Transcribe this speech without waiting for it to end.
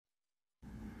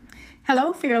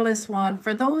Hello, Fearless One.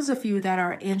 For those of you that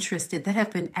are interested, that have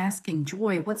been asking,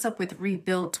 Joy, what's up with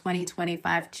Rebuild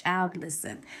 2025? Child,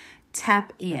 listen,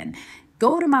 tap in.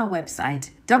 Go to my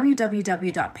website,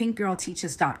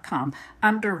 www.pinkgirlteaches.com.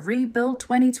 Under Rebuild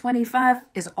 2025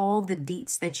 is all the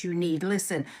deets that you need.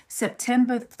 Listen,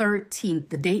 September 13th,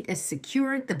 the date is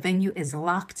secured, the venue is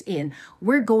locked in.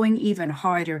 We're going even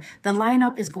harder. The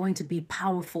lineup is going to be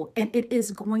powerful and it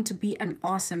is going to be an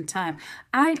awesome time.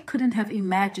 I couldn't have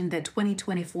imagined that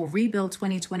 2024, Rebuild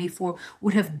 2024,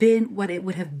 would have been what it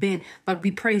would have been, but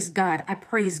we praise God. I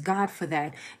praise God for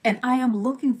that. And I am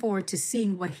looking forward to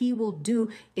seeing what He will do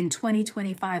in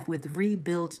 2025 with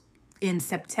Rebuild in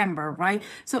September, right?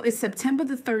 So it's September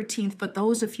the 13th. For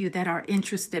those of you that are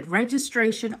interested,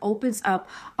 registration opens up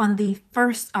on the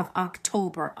 1st of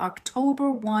October. October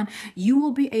 1, you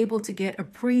will be able to get a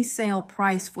pre-sale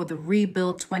price for the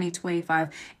Rebuild 2025.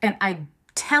 And I'm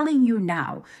telling you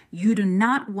now, you do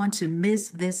not want to miss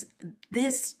this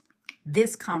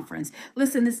conference.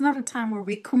 Listen, it's not a time where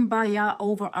we kumbaya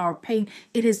over our pain.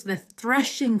 It is the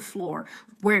threshing floor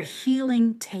where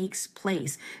healing takes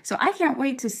place. So I can't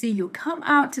wait to see you. Come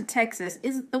out to Texas.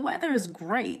 The weather is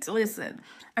great. Listen,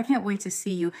 I can't wait to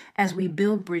see you as we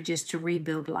build bridges to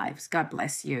rebuild lives. God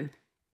bless you.